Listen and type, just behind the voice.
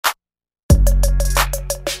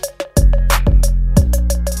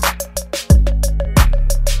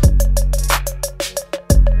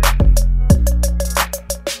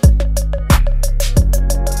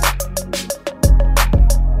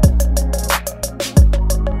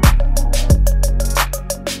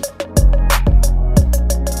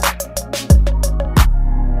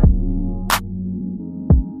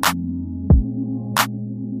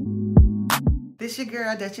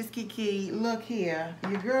girl, Dutchess Kiki. Look here.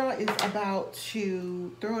 Your girl is about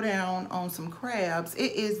to throw down on some crabs.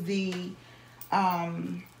 It is the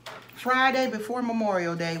Friday before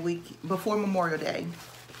Memorial Day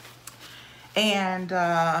And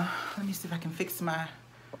let me see if I can fix my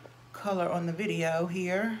color on the video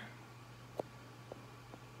here.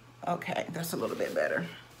 Okay, that's a little bit better.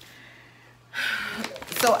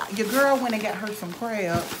 So your girl went and got her some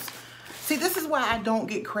crabs. See, this is why I don't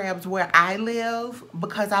get crabs where I live,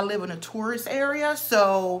 because I live in a tourist area.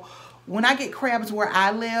 So when I get crabs where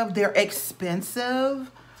I live, they're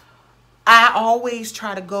expensive. I always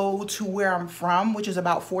try to go to where I'm from, which is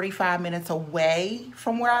about 45 minutes away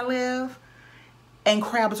from where I live. And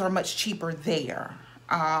crabs are much cheaper there.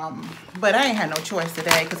 But I ain't had no choice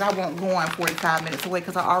today because I won't go on 45 minutes away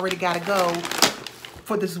because I already got to go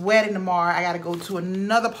for this wedding tomorrow. I got to go to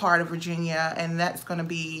another part of Virginia, and that's going to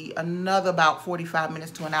be another about 45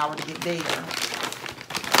 minutes to an hour to get there.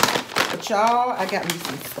 But y'all, I got me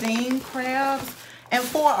some steamed crabs. And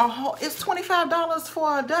for a whole, it's $25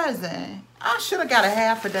 for a dozen. I should have got a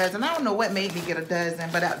half a dozen. I don't know what made me get a dozen,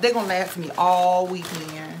 but they're going to last me all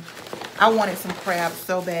weekend. I wanted some crabs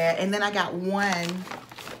so bad. And then I got one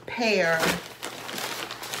pair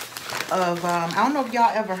of, I don't know if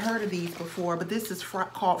y'all ever heard of these before, but this is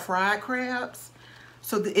called fried crabs.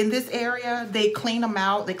 So in this area, they clean them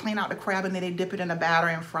out. They clean out the crab and then they dip it in a batter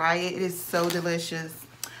and fry it. It is so delicious.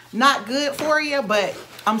 Not good for you, but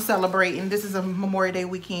I'm celebrating. This is a Memorial Day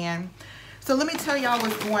weekend. So let me tell y'all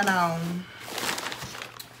what's going on.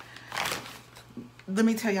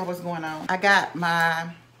 I got my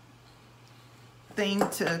thing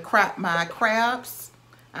to crack my crabs.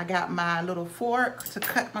 I got my little fork to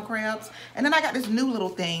cut my crabs. And then I got this new little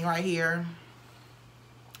thing right here.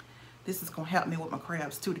 This is gonna help me with my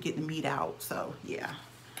crabs too, to get the meat out. So yeah,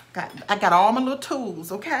 I got all my little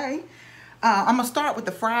tools, okay? I'm gonna start with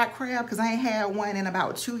the fried crab because I ain't had one in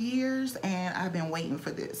about 2 years and I've been waiting for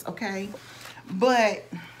this, okay? But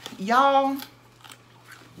y'all,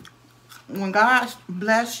 when God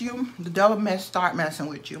bless you, the devil start messing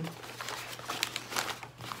with you.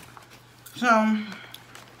 So,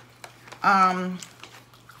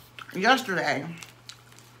 yesterday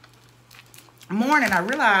morning, I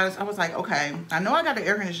realized, I was like, okay, I know I got the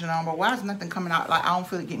air conditioner on, but why is nothing coming out? Like, I don't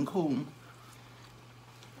feel it getting cool.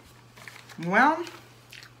 Well,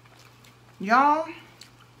 y'all,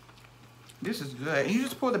 this is good. You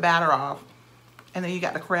just pull the batter off, and then you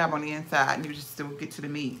got the crab on the inside, and you just still get to the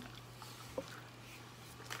meat.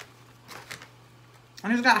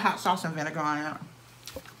 And it's got hot sauce and vinegar on it.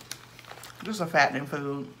 This is a fattening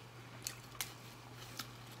food.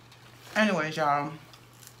 Anyways, y'all,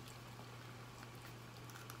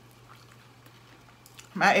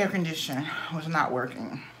 my air conditioner was not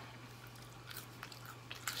working.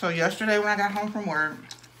 So yesterday when I got home from work,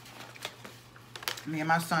 me and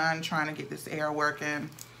my son trying to get this air working.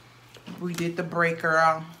 We did the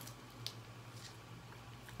breaker,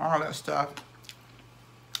 all that stuff.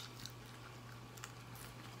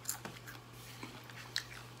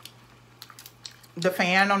 The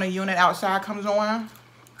fan on the unit outside comes on,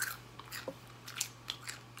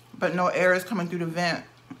 but no air is coming through the vent,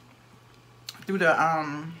 through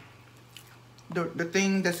the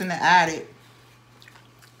thing that's in the attic.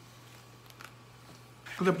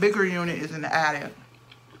 The bigger unit is in the attic,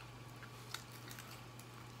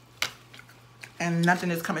 and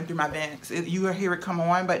nothing is coming through my vents. You will hear it come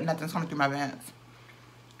on, but nothing's coming through my vents.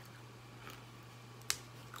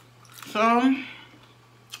 So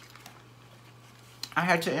I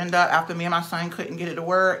had to end up, after me and my son couldn't get it to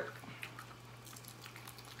work,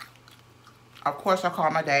 of course I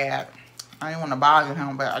called my dad. I didn't want to bother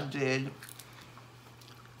him, but I did.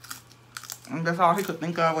 And that's all he could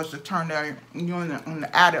think of was to turn the unit and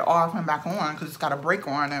the attic off and back on because it's got a breaker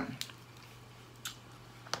on it.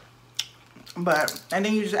 But, and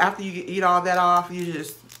then you just, after you eat all that off, you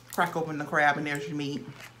just crack open the crab and there's your meat.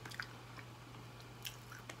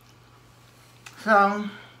 So,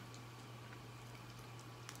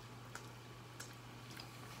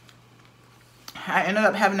 I ended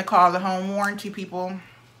up having to call the home warranty people,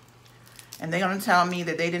 and they're going to tell me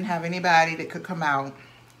that they didn't have anybody that could come out.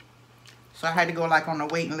 So I had to go like on a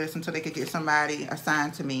waiting list until they could get somebody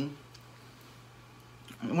assigned to me.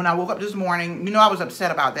 When I woke up this morning, you know I was upset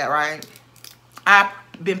about that, right? I've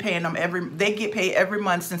been paying them they get paid every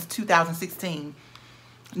month since 2016.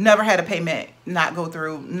 Never had a payment not go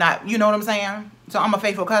through, you know what I'm saying? So I'm a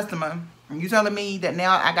faithful customer. And you telling me that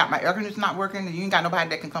now I got my air conditioner not working and you ain't got nobody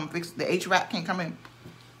that can come fix the HVAC, can't come in.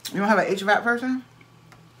 You don't have an HVAC person?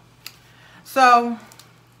 So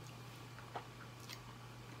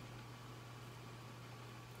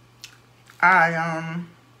But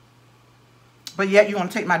yet you're gonna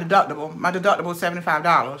take my deductible. My deductible is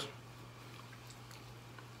 $75.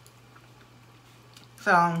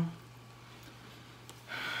 So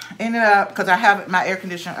ended up, because I have my air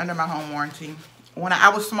conditioner under my home warranty. When I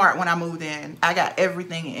was smart when I moved in, I got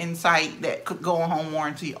everything in sight that could go on home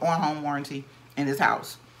warranty in this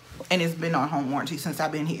house. And it's been on home warranty since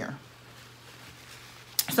I've been here.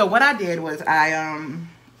 So what I did was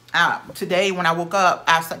today when I woke up,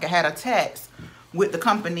 I had a text with the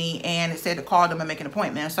company and it said to call them and make an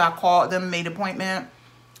appointment. So I called them, made an appointment.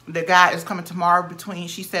 The guy is coming tomorrow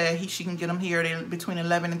she said she can get him here between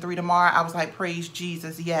 11 and 3 tomorrow. I was like, praise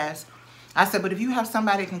Jesus, yes. I said, but if you have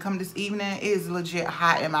somebody that can come this evening, it is legit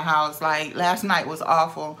hot in my house. Like, last night was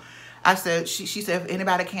awful. I said, she said, if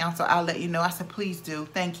anybody cancel, I'll let you know. I said, please do.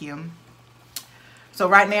 Thank you. So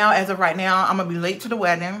right now, as of right now, I'm going to be late to the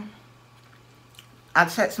wedding. I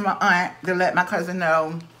texted my aunt to let my cousin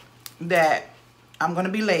know that I'm going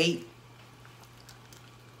to be late.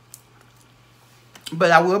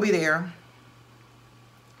 But I will be there.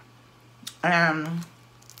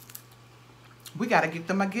 We got to get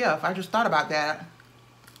them a gift. I just thought about that.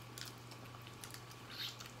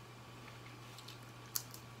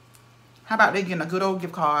 How about they getting a good old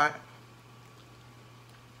gift card?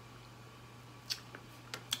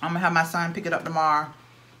 I'm going to have my son pick it up tomorrow.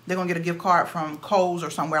 They're going to get a gift card from Kohl's or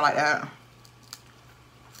somewhere like that.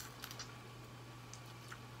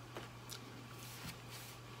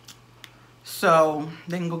 So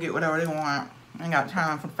they can go get whatever they want. I ain't got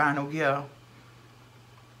time for final gift.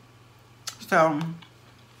 So,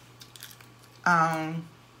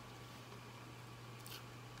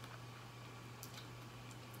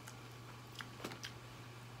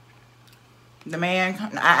 the man,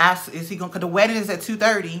 I asked, is he going, because the wedding is at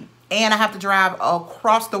 2:30, and I have to drive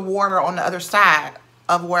across the water on the other side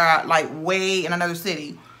of where I, like, way in another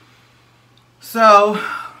city. So,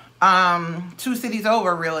 2 cities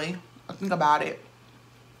over, really. Think about it.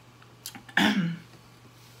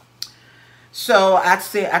 So I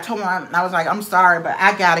told him, I was like, I'm sorry, but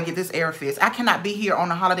I gotta get this air fixed. I cannot be here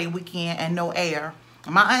on a holiday weekend and no air.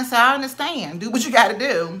 My aunt said, I understand. Do what you gotta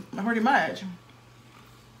do, pretty much.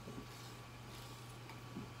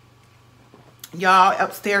 Y'all,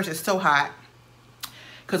 upstairs is so hot.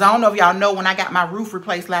 Because I don't know if y'all know, when I got my roof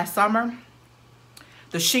replaced last summer,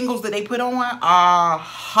 the shingles that they put on are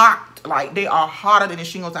hot. Like, they are hotter than the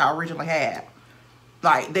shingles I originally had.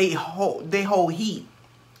 Like, they hold heat.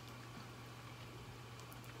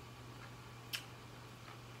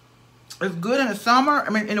 It's good in the summer, I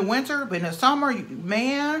mean in the winter, but in the summer,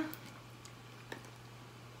 man.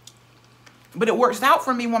 But it works out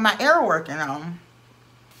for me when my air working on.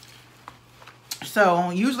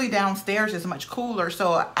 So usually downstairs is much cooler,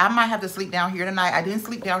 so I might have to sleep down here tonight. I didn't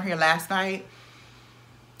sleep down here last night.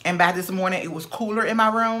 And by this morning, it was cooler in my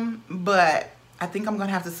room. But I think I'm going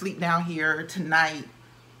to have to sleep down here tonight.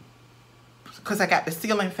 Because I got the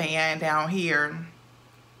ceiling fan down here.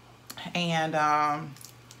 And,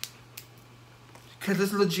 because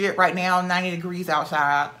it's legit right now, 90 degrees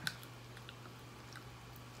outside.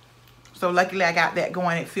 So luckily I got that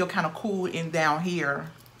going. It feel kind of cool in down here.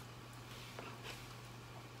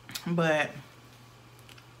 But,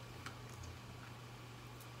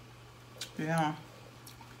 yeah.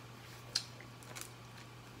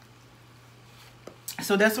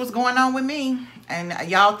 So that's what's going on with me. And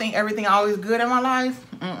y'all think everything always good in my life?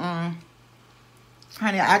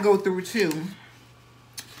 Honey, I go through too.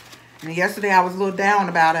 And yesterday I was a little down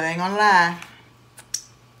about it, I ain't gonna lie.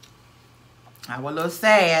 I was a little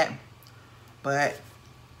sad. But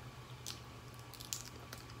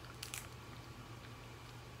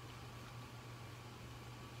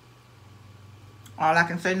all I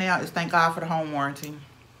can say now is thank God for the home warranty.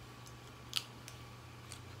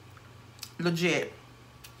 Legit.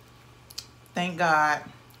 Thank God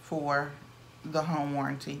for the home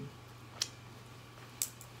warranty.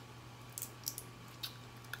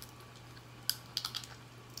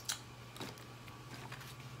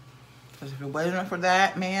 Because if it wasn't for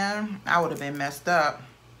that, man, I would have been messed up.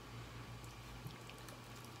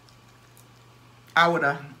 I would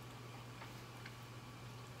have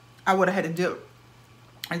had to dip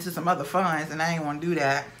into some other funds, and I ain't want to do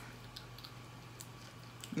that.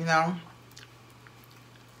 You know?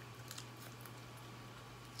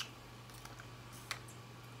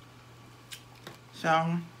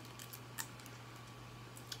 So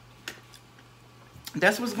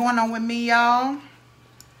that's what's going on with me, y'all.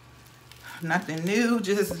 Nothing new.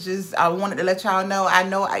 Just I wanted to let y'all know. I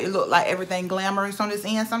know it look like everything glamorous on this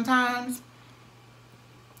end sometimes,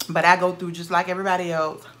 but I go through just like everybody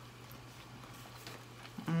else.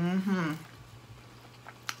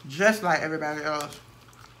 just like everybody else.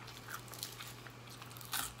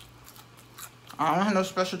 I don't have no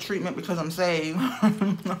special treatment because I'm saved.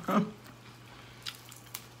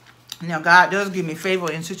 Now, God does give me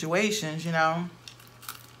favor in situations, you know.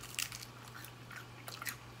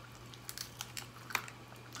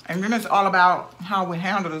 And then it's all about how we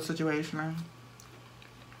handle the situation.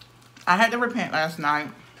 I had to repent last night.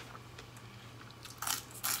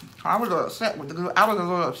 I was a little upset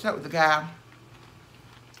with the guy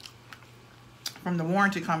from the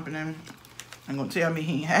warranty company. I'm gonna tell me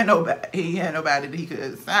he had nobody that he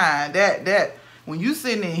could sign. That when you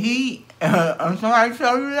sitting in heat and somebody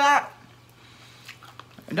tell you that,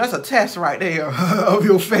 that's a test right there of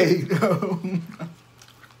your faith.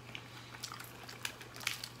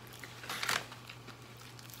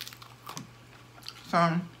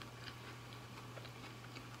 So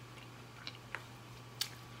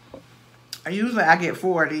usually I get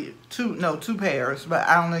 2 pairs, but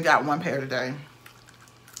I only got 1 pair today.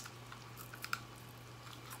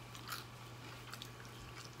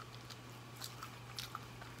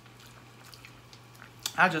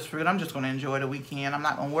 I just figured I'm just gonna enjoy the weekend. I'm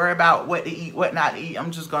not gonna worry about what to eat, what not to eat.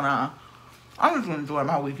 I'm just gonna enjoy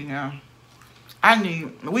my weekend.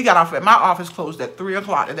 We got off at my office closed at 3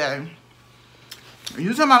 o'clock today.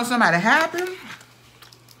 You talking about somebody happy?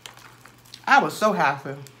 I was so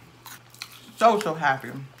happy. So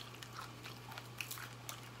happy.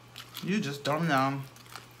 You just don't know.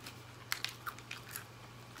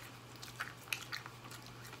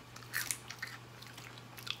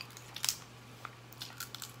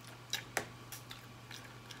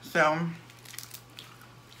 So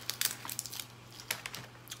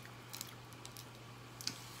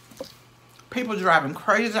people driving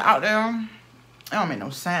crazy out there. It don't make no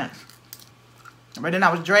sense. But then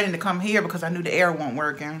I was dreading to come here because I knew the air wasn't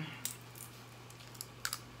working.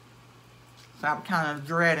 So I'm kind of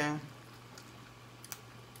dreading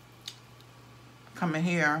coming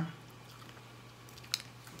here.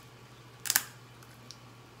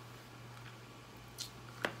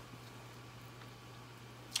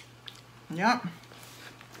 Yep.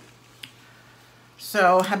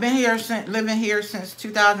 So I've been here living here since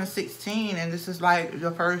 2016, and this is like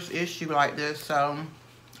the first issue like this. So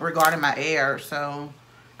regarding my air, so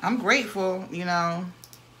I'm grateful, you know,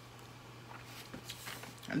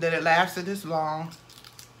 that it lasted this long.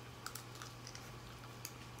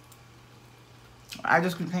 I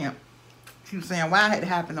just can't keep saying why it had to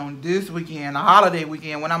happen on this weekend, a holiday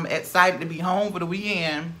weekend, when I'm excited to be home for the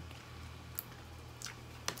weekend.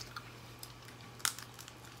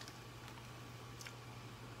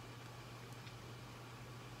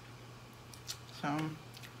 So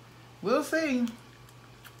we'll see.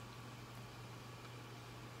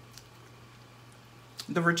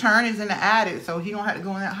 The return is in the attic, so he don't have to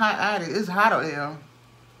go in that hot attic. It's hot out there.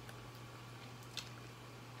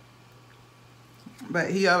 But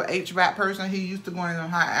he a HVAC person. He used to go in them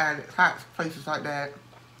hot attic, hot places like that.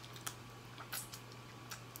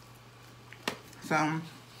 So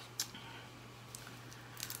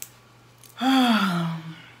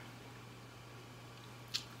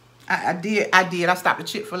I did. I stopped at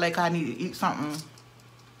Chick-fil-A because I needed to eat something.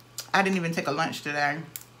 I didn't even take a lunch today.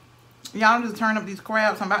 Y'all just turn up these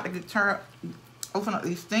crabs. I'm about to open up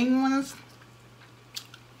these steamed ones.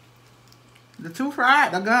 The 2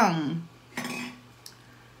 fried, they're gone.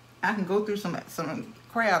 I can go through some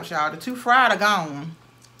crabs, y'all. The 2 fried are gone.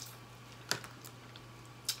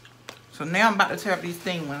 So now I'm about to tear up these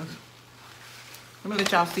steamed ones. Let me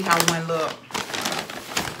let y'all see how one look.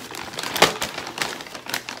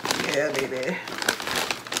 Yeah, baby.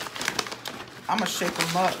 I'm gonna shake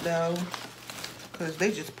them up though, because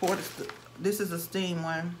they just poured this is a steam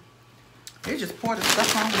one. They just poured the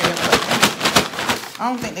stuff on there. I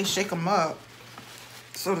don't think they shake them up.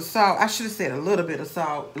 So the salt, I should have said a little bit of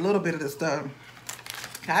salt, a little bit of the stuff.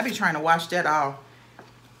 I be trying to wash that off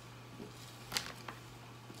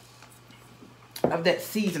of that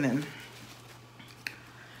seasoning.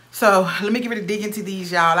 So let me get ready to dig into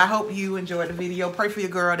these, y'all. I hope you enjoyed the video. Pray for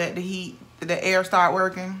your girl that the air start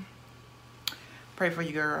working. Pray for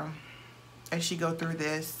your girl as she go through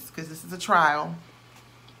this, because this is a trial.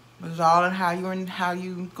 It's all in how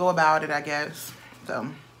you go about it, I guess.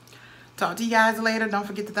 So talk to you guys later. Don't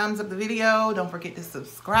forget to thumbs up the video. Don't forget to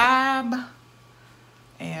subscribe.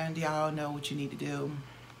 And y'all know what you need to do.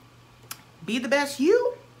 Be the best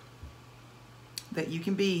you that you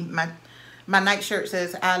can be. My night shirt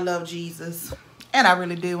says, I love Jesus. And I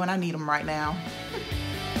really do, and I need him right now.